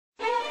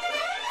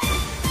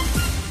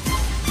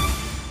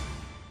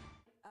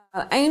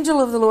An angel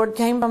of the Lord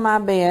came by my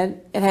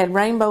bed. It had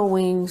rainbow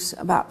wings,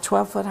 about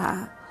 12 foot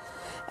high,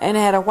 and it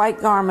had a white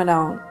garment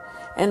on.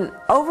 And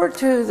over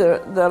to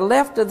the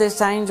left of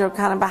this angel,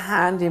 kind of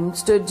behind him,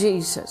 stood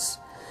Jesus.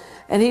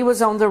 And he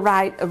was on the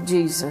right of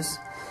Jesus.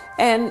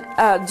 And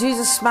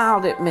Jesus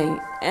smiled at me.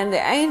 And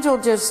the angel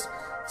just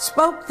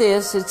spoke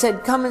this. It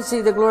said, "Come and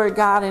see the glory of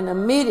God." And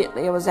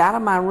immediately I was out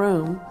of my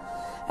room,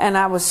 and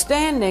I was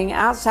standing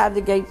outside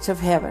the gates of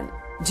heaven.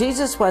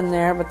 Jesus wasn't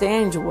there, but the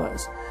angel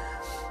was.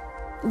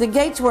 The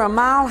gates were a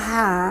mile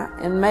high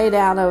and made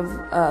out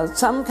of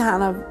some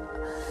kind of,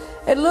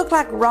 it looked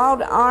like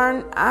wrought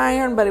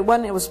iron, but it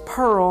wasn't. It was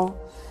pearl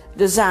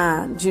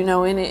designed, you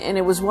know, and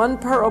it was one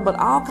pearl, but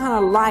all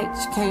kind of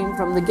lights came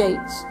from the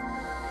gates.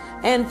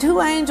 And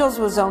two angels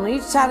was on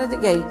each side of the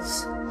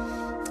gates,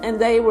 and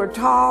they were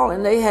tall,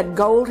 and they had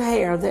gold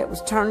hair that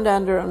was turned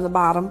under on the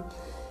bottom,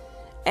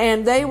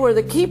 and they were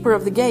the keeper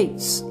of the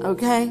gates,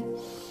 okay?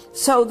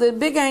 So the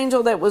big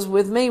angel that was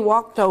with me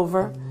walked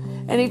over,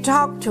 and he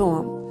talked to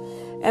him.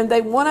 And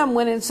one of them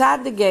went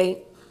inside the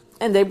gate,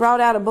 and they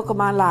brought out a book of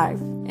my life,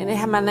 and it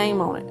had my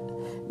name on it.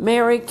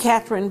 Mary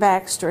Catherine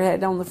Baxter had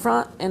it on the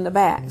front and the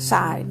back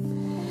side.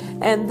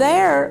 And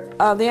there,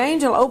 the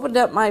angel opened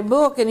up my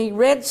book, and he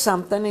read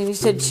something, and he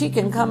said, "She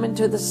can come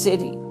into the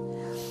city."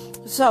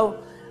 So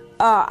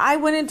I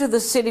went into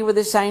the city with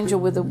this angel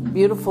with the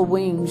beautiful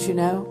wings, you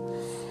know.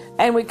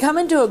 And we come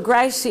into a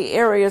grassy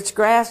area. It's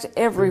grass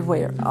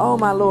everywhere. Oh,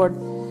 my Lord.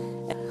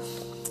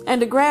 And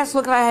the grass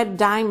looked like it had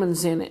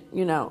diamonds in it,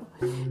 you know.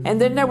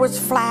 And then there was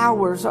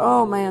flowers.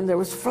 Oh, man, there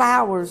was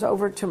flowers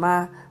over to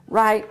my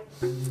right.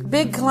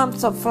 Big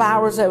clumps of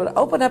flowers that would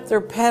open up their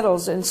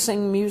petals and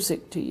sing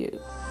music to you.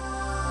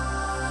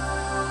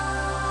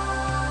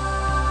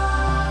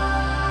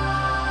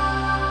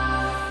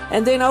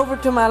 And then over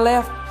to my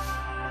left,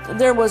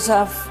 there was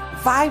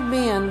 5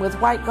 men with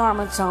white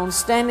garments on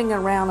standing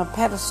around a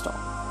pedestal.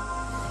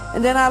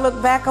 And then I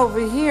looked back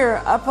over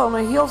here, up on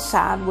a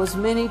hillside was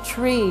many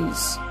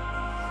trees,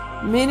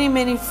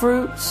 many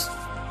fruits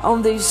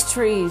on these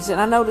trees. And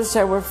I noticed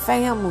there were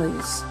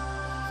families,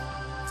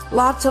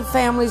 lots of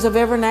families of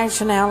every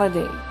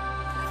nationality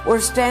were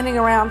standing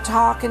around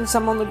talking,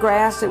 some on the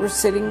grass. They were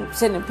sitting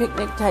at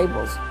picnic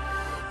tables.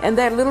 And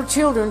they had little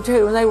children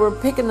too, and they were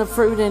picking the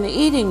fruit and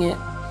eating it,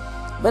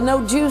 but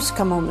no juice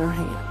come on their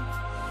hand.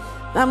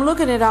 I'm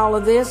looking at all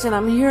of this, and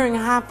I'm hearing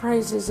high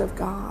praises of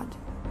God.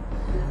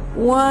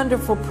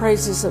 Wonderful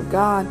praises of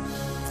God.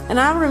 And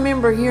I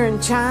remember hearing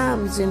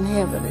chimes in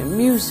heaven and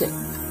music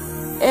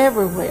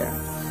everywhere.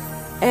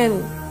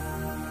 And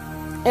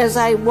as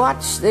I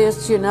watched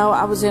this, you know,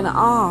 I was in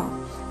awe.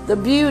 The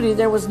beauty,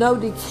 there was no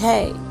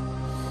decay.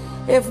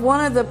 If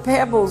one of the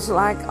pebbles,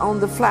 like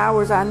on the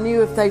flowers, I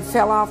knew if they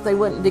fell off, they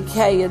wouldn't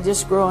decay and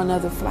just grow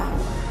another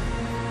flower.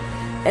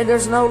 And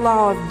there's no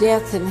law of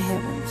death in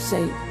heaven,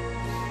 see,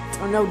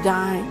 or no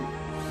dying.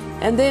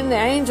 And then the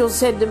angel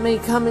said to me,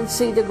 "Come and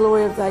see the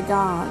glory of thy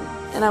God."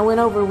 And I went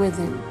over with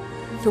him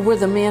to where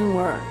the men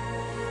were.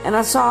 And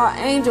I saw an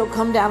angel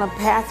come down a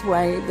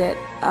pathway that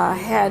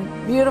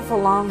had beautiful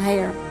long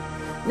hair.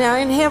 Now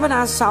in heaven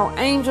I saw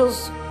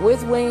angels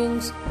with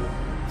wings.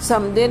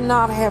 Some did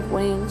not have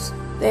wings.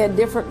 They had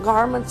different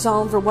garments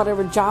on for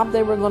whatever job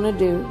they were going to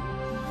do.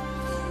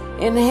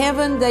 In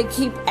heaven they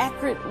keep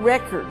accurate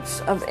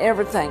records of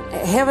everything.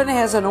 Heaven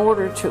has an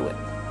order to it.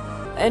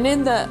 And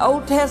in the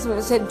Old Testament,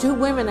 it said 2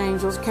 women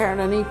angels carrying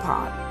an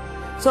ephod.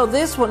 So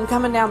this one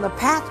coming down the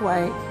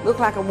pathway looked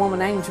like a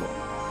woman angel.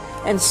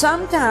 And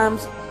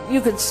sometimes you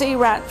could see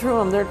right through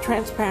them. They're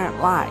transparent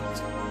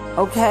light,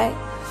 okay?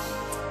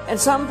 And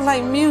some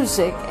play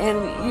music, and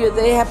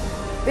they have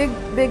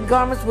big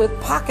garments with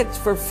pockets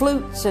for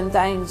flutes and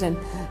things.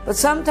 But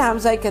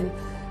sometimes they can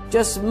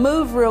just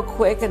move real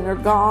quick and they're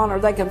gone, or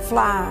they can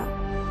fly.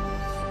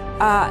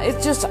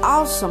 It's just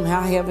awesome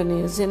how heaven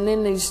is. And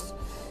then these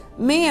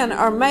men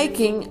are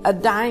making a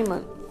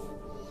diamond,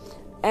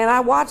 and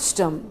I watched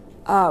them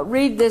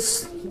read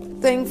this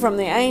thing from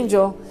the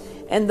angel,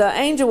 and the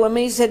angel with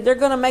me said they're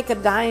going to make a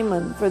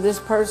diamond for this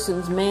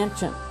person's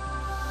mansion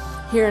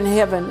here in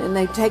heaven, and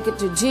they take it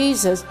to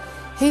Jesus.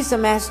 He's the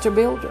master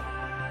builder.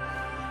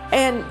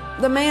 And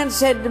the man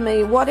said to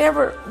me,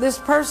 whatever this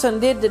person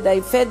did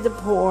today, fed the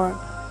poor,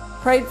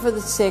 prayed for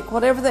the sick,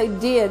 whatever they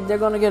did, they're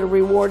going to get a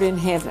reward in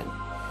heaven.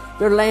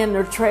 They're laying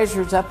their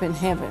treasures up in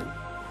heaven.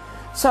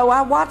 So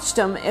I watched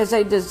them as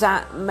they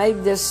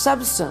made this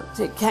substance.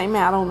 It came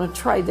out on a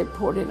tray. They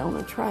poured it on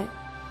a tray.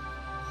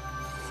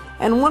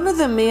 And one of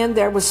the men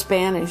there was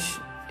Spanish.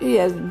 He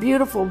had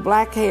beautiful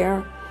black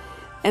hair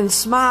and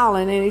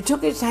smiling. And he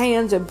took his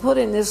hands and put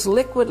in this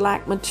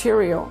liquid-like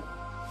material.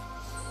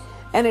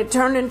 And it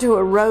turned into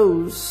a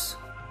rose.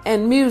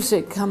 And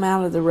music come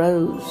out of the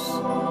rose.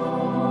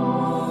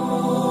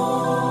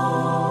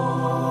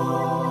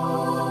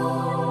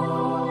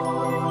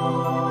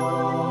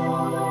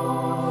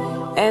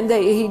 And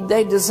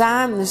they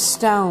designed the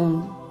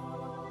stone,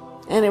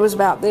 and it was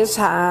about this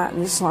high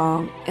and this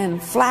long,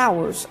 and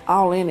flowers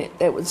all in it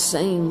that would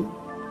sing.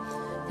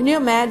 Can you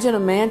imagine a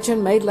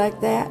mansion made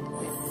like that?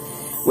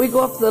 We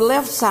go up the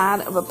left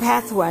side of a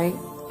pathway,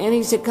 and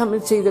he said, come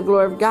and see the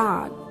glory of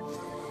God.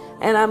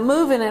 And I'm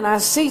moving and I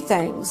see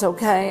things,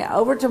 okay?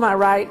 Over to my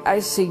right, I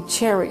see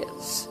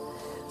chariots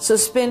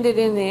suspended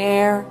in the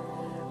air.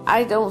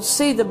 I don't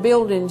see the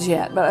buildings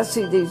yet, but I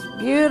see these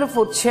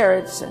beautiful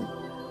chariots, and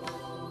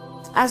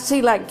I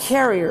see like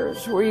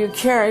carriers where you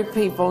carry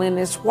people in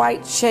this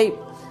white-shaped,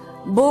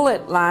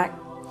 bullet-like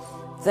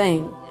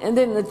thing. And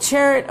then the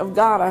chariot of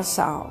God I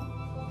saw.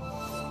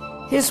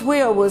 His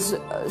wheel was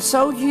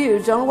so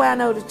huge. The only way I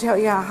know to tell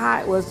you how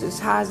high it was, as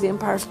high as the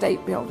Empire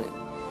State Building.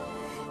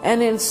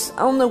 And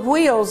on the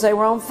wheels, they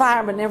were on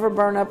fire but never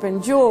burned up,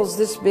 and jewels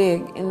this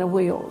big in the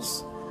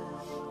wheels.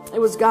 It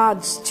was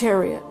God's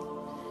chariot.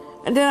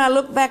 And then I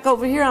look back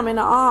over here, I'm in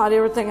awe at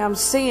everything I'm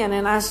seeing,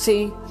 and I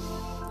see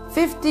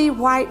 50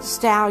 white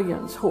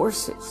stallions,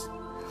 horses.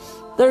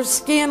 Their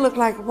skin looked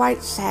like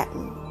white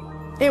satin.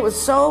 It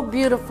was so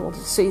beautiful to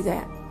see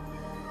that.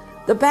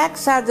 The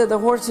backsides of the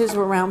horses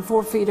were around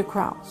 4 feet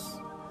across.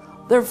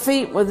 Their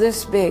feet were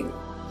this big,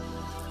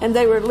 and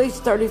they were at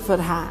least 30 foot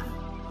high.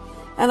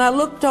 And I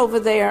looked over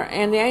there,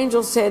 and the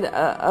angel said,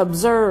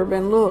 observe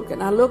and look.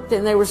 And I looked,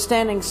 and they were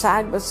standing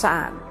side by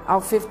side,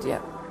 all 50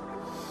 of them.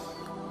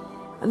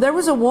 And there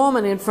was a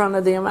woman in front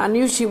of them. I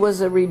knew she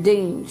was a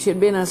redeemed. She had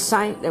been a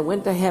saint that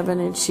went to heaven,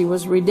 and she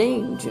was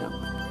redeemed. You know.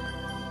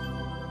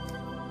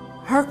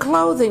 Her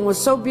clothing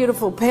was so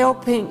beautiful, pale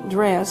pink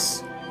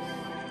dress.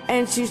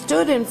 And she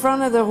stood in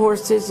front of the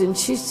horses, and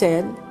she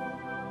said,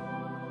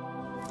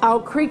 all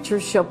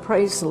creatures shall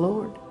praise the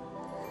Lord.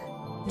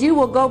 You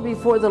will go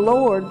before the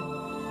Lord,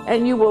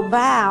 and you will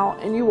bow,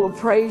 and you will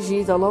praise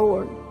ye the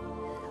Lord.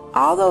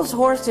 All those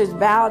horses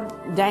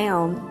bowed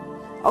down,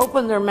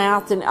 opened their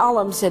mouth, and all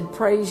of them said,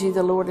 praise ye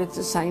the Lord at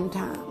the same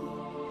time.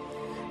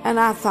 And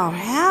I thought,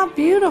 how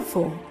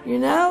beautiful, you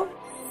know?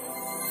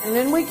 And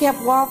then we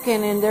kept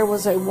walking, and there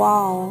was a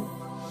wall.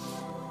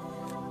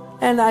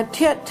 And I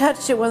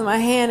touched it with my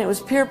hand. It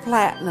was pure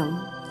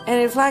platinum.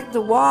 And it was like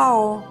the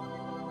wall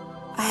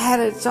had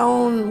its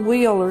own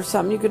wheel or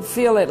something. You could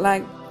feel it,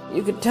 like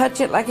you could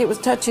touch it like it was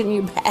touching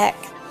you back.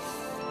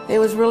 It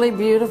was really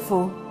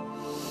beautiful.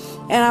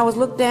 And I was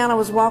looked down, I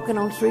was walking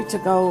on streets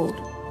of gold.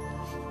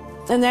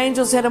 And the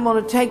angel said, I'm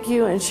going to take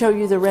you and show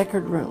you the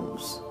record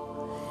rooms.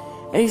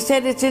 And he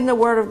said, it's in the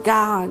Word of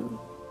God.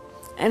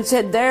 And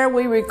said, there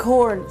we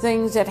record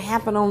things that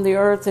happen on the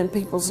earth in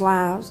people's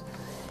lives.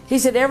 He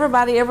said,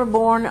 everybody ever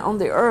born on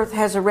the earth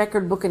has a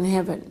record book in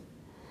heaven.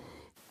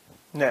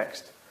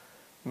 Next,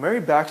 Mary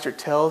Baxter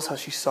tells how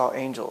she saw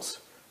angels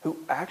who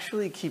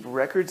actually keep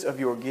records of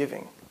your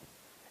giving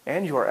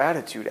and your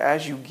attitude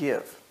as you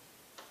give.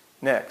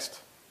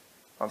 Next,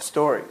 on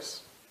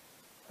Stories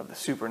of the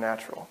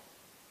Supernatural.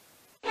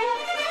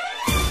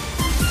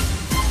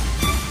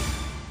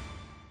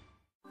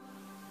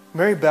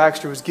 Mary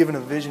Baxter was given a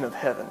vision of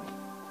heaven,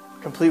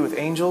 complete with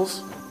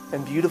angels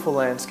and beautiful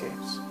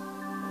landscapes.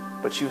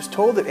 But she was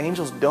told that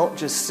angels don't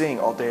just sing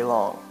all day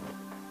long.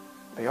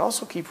 They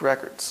also keep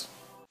records.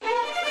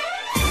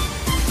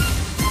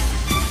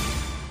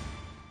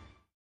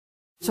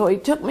 So he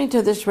took me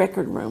to this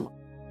record room.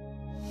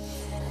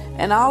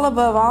 And all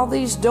above all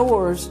these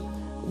doors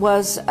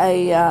was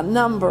a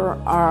number,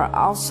 or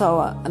also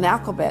an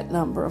alphabet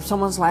number of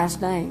someone's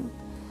last name.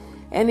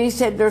 And he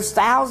said, there's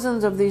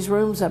thousands of these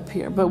rooms up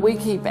here, but we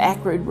keep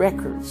accurate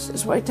records.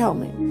 That's what he told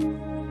me.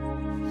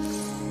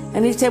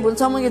 And he said, when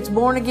someone gets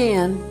born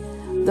again,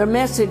 their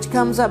message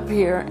comes up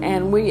here,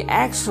 and we're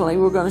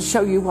going to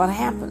show you what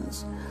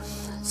happens.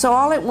 So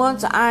all at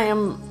once I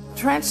am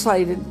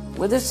translated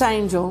with this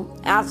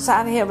angel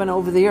outside heaven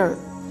over the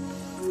earth.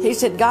 He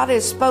said, God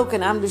has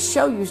spoken. I'm to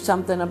show you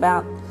something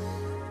about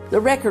the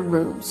record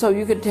room so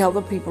you can tell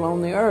the people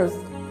on the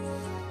earth.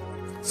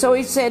 So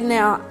he said,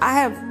 now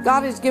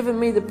God has given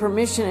me the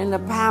permission and the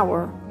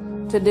power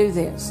to do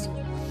this.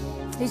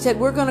 He said,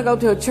 we're going to go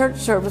to a church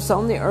service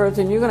on the earth,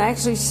 and you're going to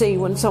actually see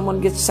when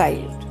someone gets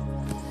saved.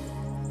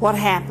 What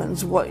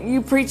happens? What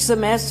you preach the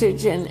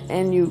message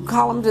and you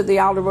call them to the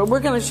altar, but we're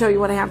going to show you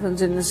what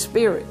happens in the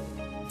spirit.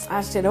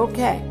 I said,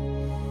 okay.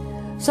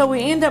 So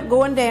we end up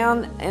going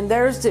down, and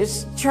there's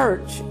this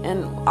church,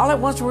 and all at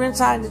once we're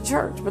inside the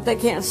church, but they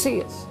can't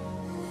see us.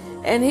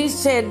 And he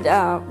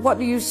said, what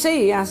do you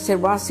see? I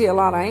said, well, I see a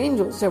lot of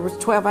angels. There was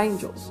 12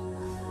 angels.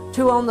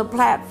 2 on the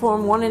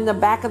platform, 1 in the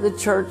back of the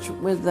church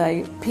with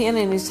a pen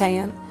in his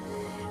hand.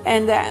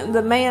 And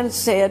the man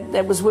said,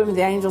 that was with me,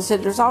 the angel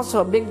said, there's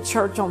also a big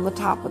church on the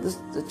top of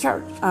the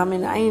church.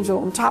 An angel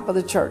on top of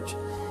the church.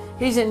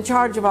 He's in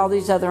charge of all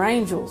these other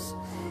angels.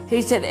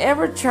 He said,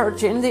 every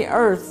church in the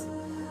earth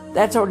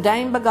that's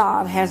ordained by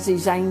God has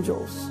these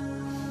angels.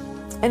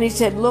 And he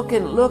said, look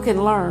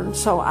and learn.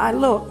 So I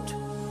looked.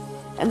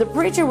 And the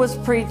preacher was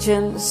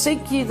preaching,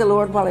 seek ye the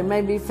Lord while he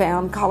may be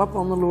found, call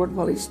upon the Lord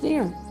while he's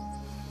near.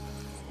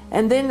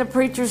 And then the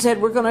preacher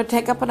said, we're going to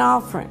take up an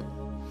offering.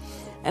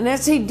 And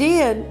as he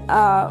did,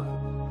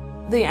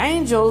 the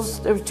angels,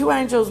 there were 2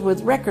 angels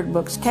with record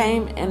books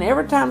came, and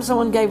every time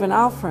someone gave an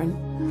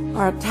offering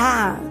or a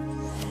tithe,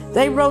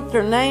 they wrote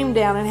their name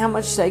down and how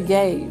much they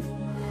gave.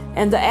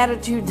 and the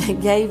attitude they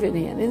gave it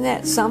in. Isn't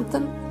that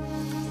something?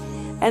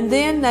 And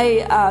then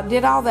they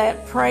did all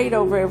that, prayed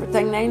over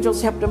everything. The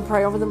angels helped them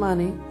pray over the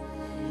money.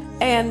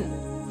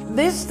 And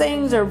these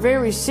things are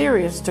very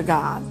serious to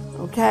God,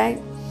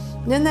 okay?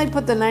 Then they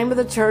put the name of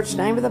the church,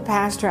 name of the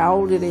pastor, how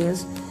old it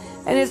is,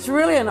 and it's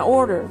really an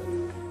order.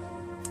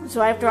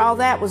 So after all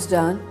that was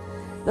done,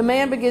 the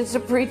man begins to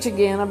preach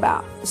again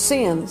about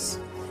sins.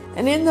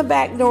 And in the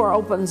back door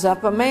opens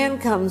up, a man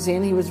comes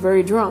in, he was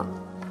very drunk.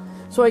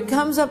 So he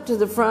comes up to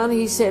the front,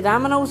 he said,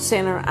 I'm an old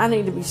sinner, I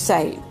need to be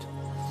saved.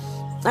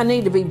 I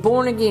need to be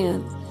born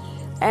again.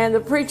 And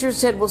the preacher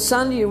said, well,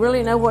 son, do you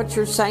really know what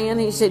you're saying?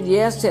 He said,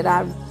 yes. Said,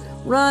 I've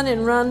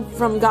run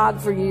from God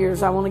for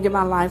years. I want to give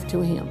my life to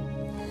him.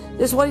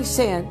 This is what he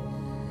said.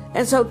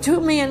 And so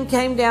two men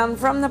came down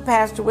from the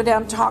pastor, went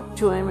down and talked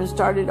to him and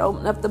started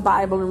opening up the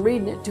Bible and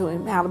reading it to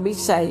him, how to be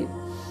saved.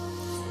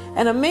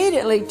 And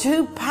immediately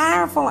two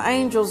powerful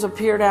angels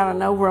appeared out of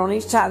nowhere on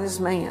each side of this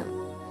man.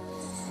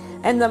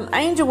 And the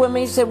angel with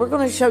me said, we're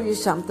going to show you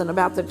something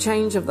about the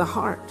change of the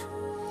heart.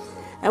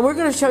 And we're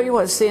going to show you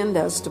what sin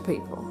does to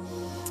people.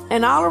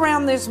 And all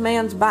around this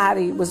man's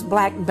body was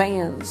black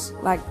bands,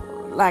 like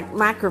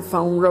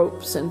microphone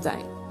ropes and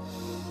things.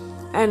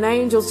 And the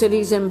angel said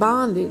he's in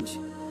bondage.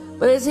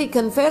 But as he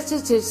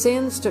confesses his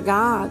sins to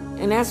God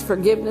and asks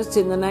forgiveness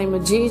in the name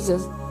of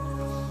Jesus,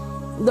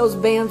 those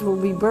bands will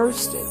be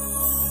bursted.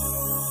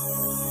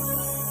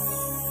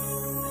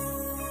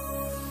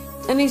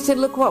 And he said,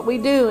 look what we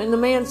do. And the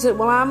man said,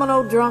 well, I'm an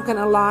old drunk and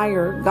a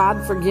liar.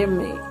 God forgive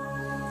me.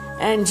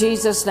 And in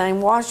Jesus'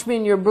 name, wash me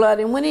in your blood.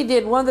 And when he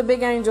did, one of the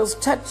big angels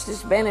touched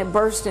this band and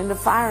burst into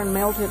fire and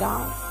melted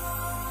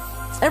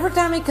off. Every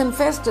time he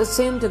confessed a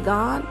sin to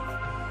God,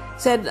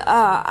 said,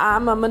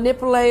 I'm a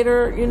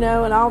manipulator, you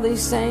know, and all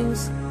these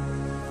things.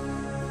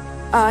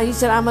 He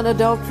said, I'm an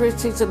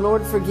adulteress. He said,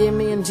 Lord, forgive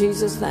me in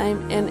Jesus'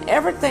 name. And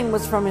everything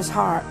was from his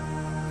heart.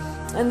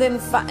 And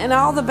then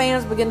all the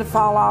bands began to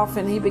fall off,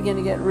 and he began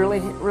to get really,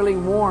 really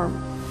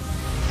warm.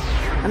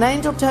 An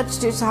angel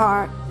touched his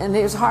heart, and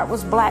his heart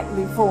was black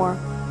before,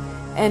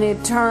 and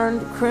it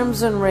turned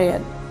crimson red.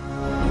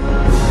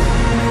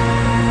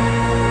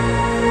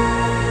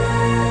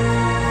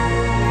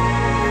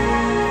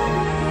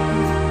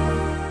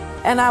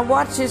 And I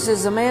watched this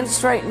as the man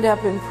straightened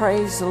up and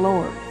praised the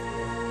Lord.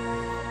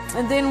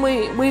 And then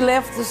we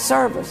left the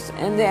service,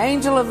 and the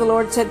angel of the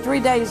Lord said, 3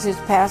 days has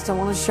passed, I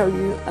want to show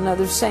you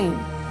another scene.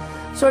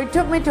 So he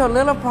took me to a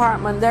little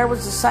apartment. There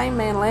was the same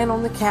man laying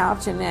on the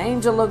couch, and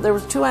there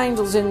was 2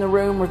 angels in the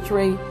room, or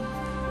 3,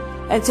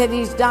 and said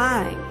he's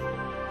dying.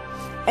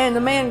 And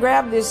the man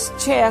grabbed his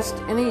chest,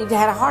 and he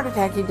had a heart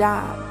attack. He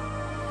died.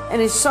 And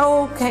his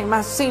soul came,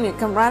 I seen it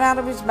come right out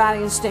of his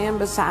body and stand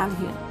beside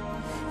him.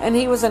 And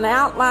he was an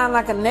outline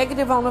like a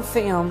negative on a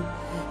film,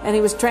 and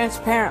he was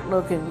transparent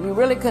looking. You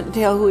really couldn't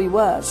tell who he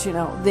was, you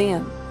know,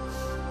 then.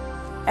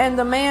 And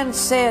the man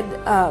said,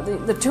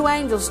 the 2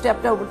 angels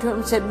stepped over to him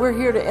and said, we're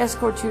here to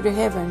escort you to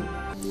heaven.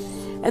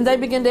 And they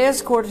began to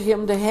escort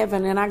him to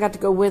heaven, and I got to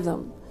go with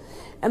them.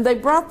 And they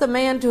brought the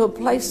man to a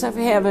place of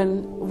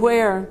heaven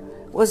where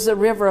was the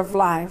river of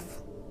life.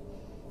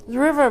 The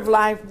river of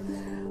life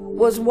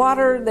was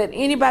water that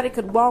anybody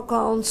could walk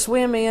on,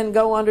 swim in,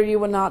 go under, you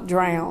were not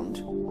drowned.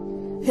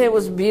 It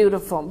was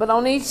beautiful. But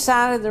on each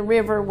side of the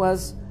river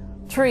was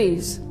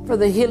trees for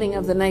the healing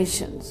of the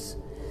nations.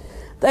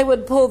 They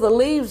would pull the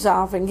leaves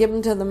off and give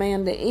them to the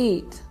man to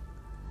eat,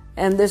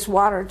 and this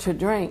water to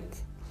drink.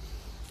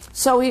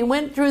 So he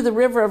went through the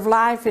river of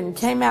life and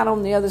came out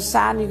on the other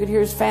side, and you could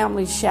hear his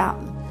family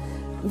shouting.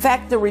 In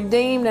fact, the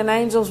redeemed and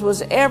angels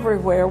was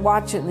everywhere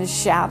watching this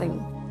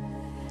shouting.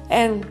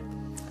 And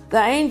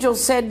the angel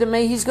said to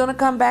me, he's going to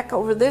come back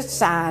over this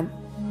side,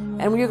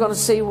 and you're going to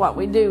see what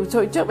we do.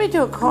 So he took me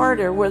to a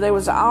corridor where there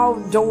was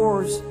all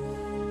doors,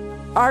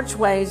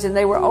 archways, and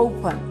they were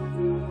open.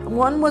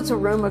 One was a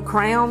room of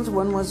crowns,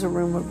 one was a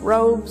room of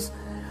robes,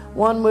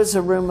 one was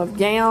a room of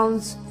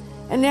gowns.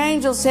 And the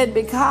angel said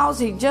because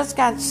he just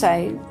got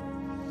saved,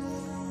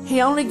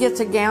 he only gets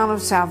a gown of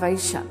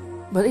salvation,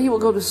 but he will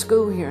go to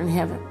school here in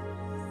heaven.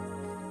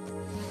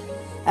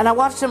 And I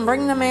watched them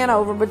bring the man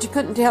over, but you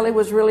couldn't tell he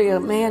was really a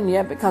man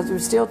yet because he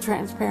was still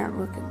transparent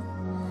looking.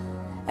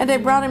 And they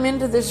brought him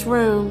into this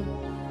room,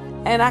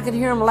 and I could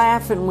hear him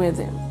laughing with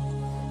him.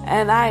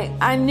 And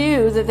I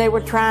knew that they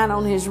were trying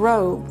on his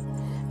robe.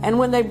 And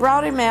when they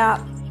brought him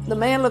out, the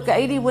man looked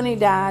 80 when he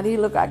died. He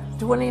looked like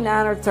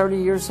 29 or 30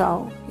 years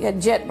old. He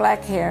had jet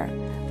black hair,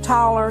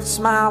 taller,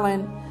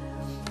 smiling.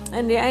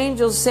 And the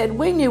angels said,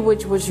 we knew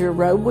which was your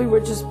robe. We were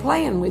just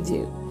playing with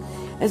you.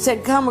 And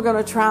said, come, we're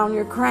going to try on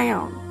your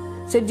crown.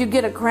 Said, you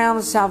get a crown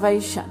of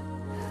salvation.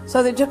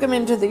 So they took him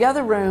into the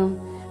other room,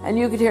 and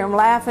you could hear him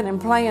laughing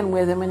and playing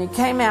with him. And he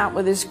came out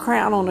with his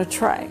crown on a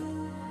tray.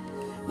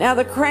 Now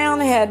the crown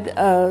had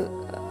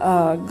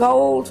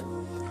gold,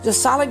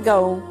 just solid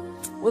gold,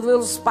 with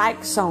little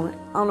spikes on it.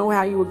 I don't know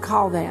how you would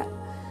call that.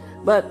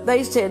 But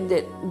they said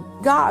that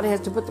God has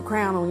to put the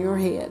crown on your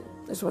head.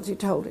 That's what he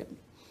told him.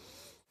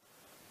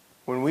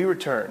 When we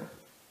return,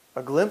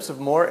 a glimpse of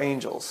more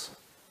angels,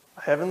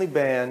 a heavenly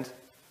band,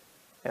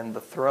 and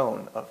the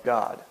throne of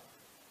God.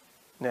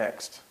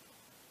 Next,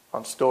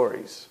 on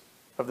Stories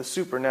of the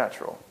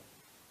Supernatural.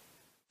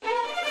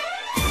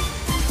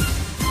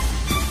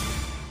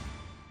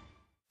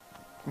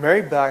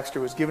 Mary Baxter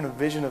was given a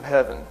vision of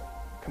heaven,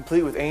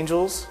 complete with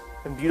angels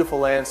and beautiful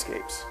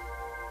landscapes.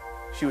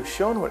 She was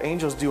shown what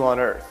angels do on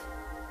earth,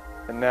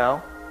 and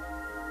now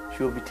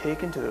she will be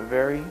taken to the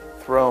very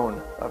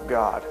throne of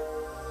God.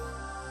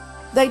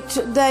 They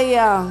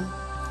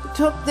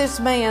took this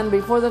man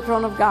before the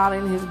throne of God,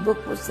 and his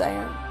book was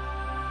there.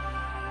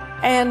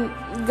 And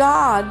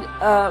God,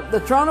 the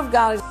throne of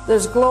God,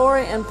 there's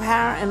glory and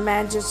power and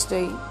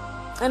majesty.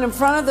 And in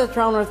front of the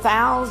throne are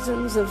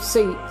thousands of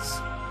seats.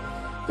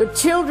 The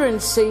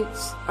children's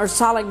seats are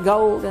solid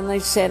gold, and they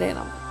sit in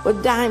them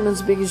with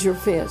diamonds big as your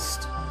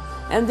fist.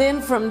 And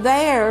then from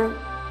there,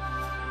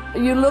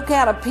 you look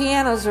out,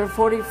 pianos are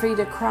 40 feet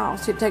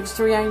across. It takes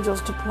 3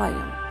 angels to play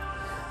them.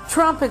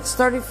 Trumpets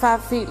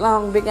 35 feet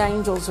long, big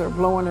angels are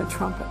blowing a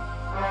trumpet.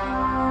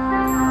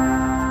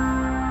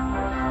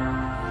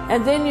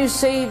 And then you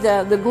see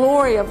the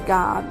glory of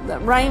God, the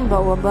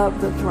rainbow above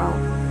the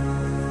throne.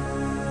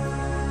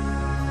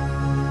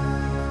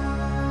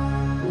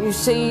 You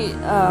see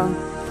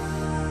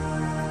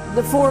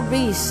the 4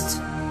 beasts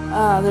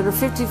that are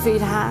 50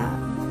 feet high.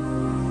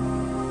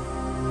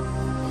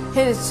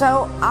 It is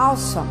so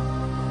awesome.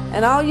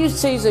 And all you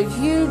see is a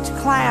huge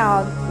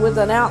cloud with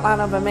an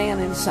outline of a man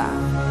inside.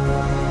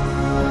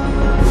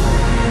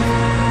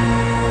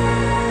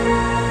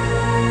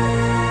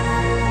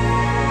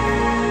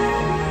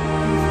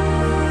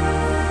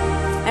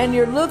 And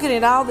you're looking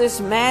at all this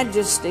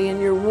majesty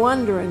and you're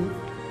wondering,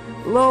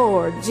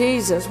 Lord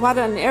Jesus, why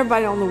doesn't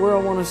everybody on the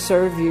world want to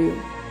serve you?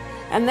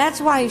 And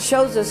that's why he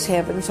shows us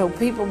heaven, so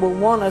people will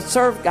want to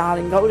serve God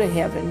and go to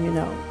heaven, you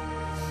know.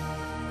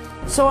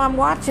 So I'm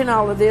watching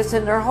all of this,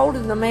 and they're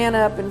holding the man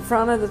up in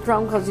front of the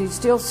throne because he's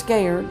still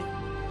scared.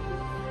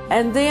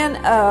 And then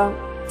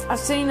I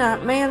seen a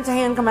man's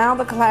hand come out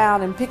of the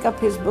cloud and pick up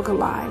his book of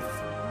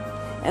life.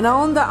 And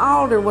on the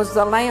altar was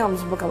the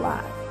Lamb's book of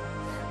life,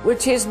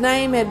 which his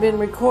name had been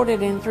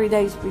recorded in 3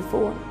 days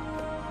before.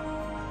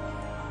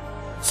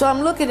 So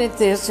I'm looking at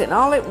this, and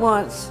all at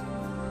once,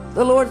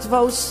 the Lord's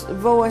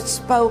voice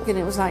spoke, and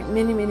it was like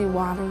many, many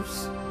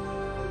waters.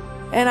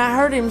 And I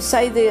heard him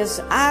say this,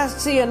 I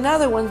see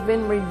another one's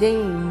been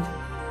redeemed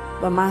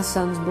by my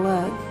son's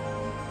blood.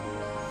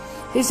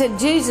 He said,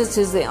 Jesus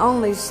is the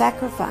only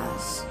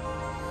sacrifice.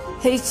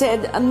 He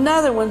said,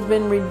 another one's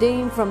been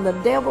redeemed from the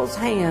devil's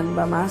hand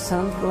by my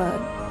son's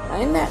blood.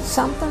 Isn't that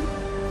something?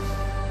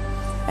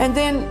 And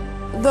then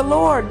the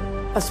Lord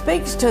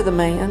speaks to the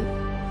man,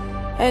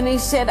 and he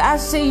said, I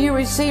see you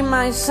receive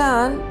my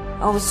son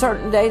on a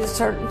certain date, a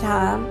certain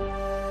time,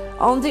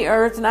 on the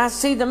earth, and I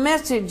see the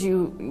message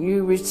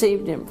you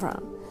received him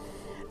from.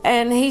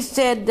 And he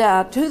said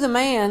to the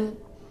man,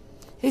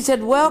 he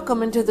said,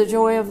 welcome into the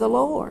joy of the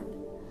Lord.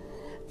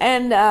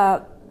 And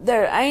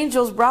the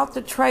angels brought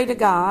the tray to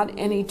God,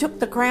 and he took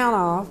the crown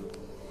off,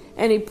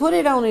 and he put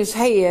it on his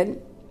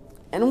head.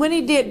 And when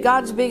he did,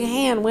 God's big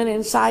hand went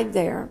inside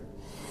there.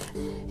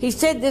 He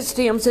said this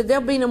to him, said,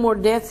 there'll be no more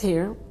death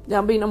here.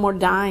 There'll be no more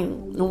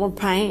dying, no more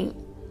pain.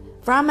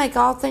 For I make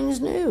all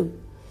things new.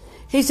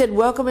 He said,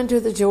 welcome into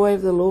the joy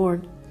of the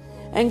Lord.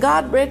 And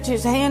God reached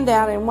his hand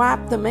out and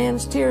wiped the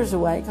man's tears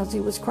away because he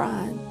was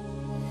crying.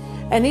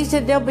 And he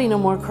said, there'll be no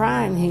more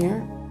crying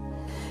here.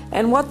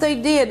 And what they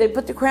did, they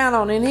put the crown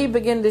on, and he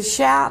began to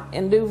shout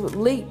and do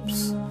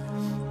leaps.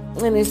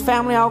 And his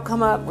family all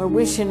come up, were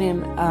wishing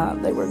him,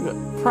 they were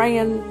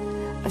praying,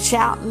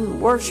 shouting,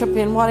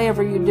 worshiping,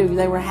 whatever you do.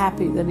 They were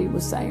happy that he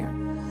was there.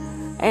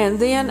 And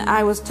then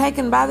I was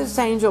taken by this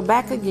angel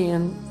back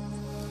again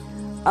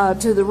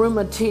to the room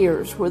of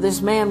tears, where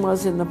this man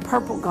was in the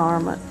purple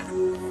garment.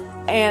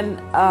 And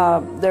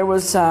there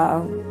was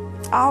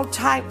all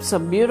types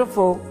of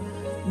beautiful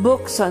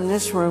books in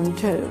this room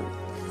too.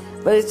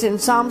 But it's in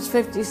Psalms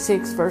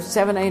 56, verse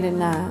 7, 8, and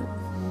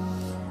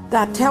 9.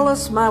 Thou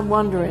tellest my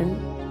wandering,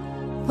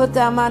 put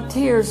thou my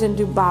tears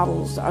into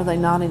bottles, are they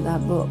not in thy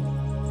book?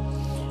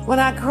 When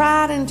I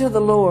cried unto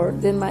the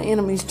Lord, then my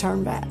enemies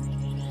turned back.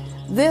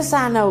 This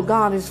I know,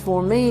 God is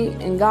for me,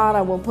 in God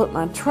I will put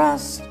my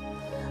trust.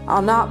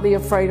 I'll not be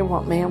afraid of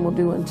what man will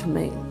do unto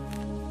me.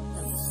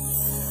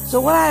 So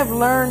what I have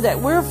learned,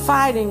 that we're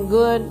fighting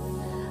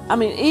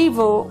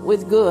evil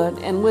with good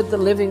and with the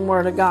living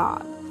Word of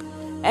God.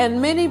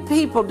 And many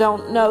people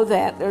don't know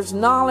that. There's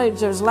knowledge,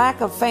 there's lack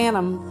of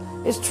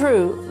phantom. It's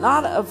true,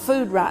 not of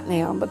food right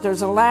now, but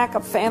there's a lack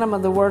of phantom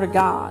of the Word of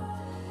God.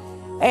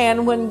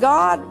 And when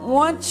God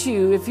wants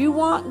you, if you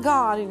want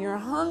God and you're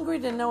hungry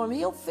to know Him,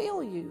 He'll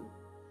fill you.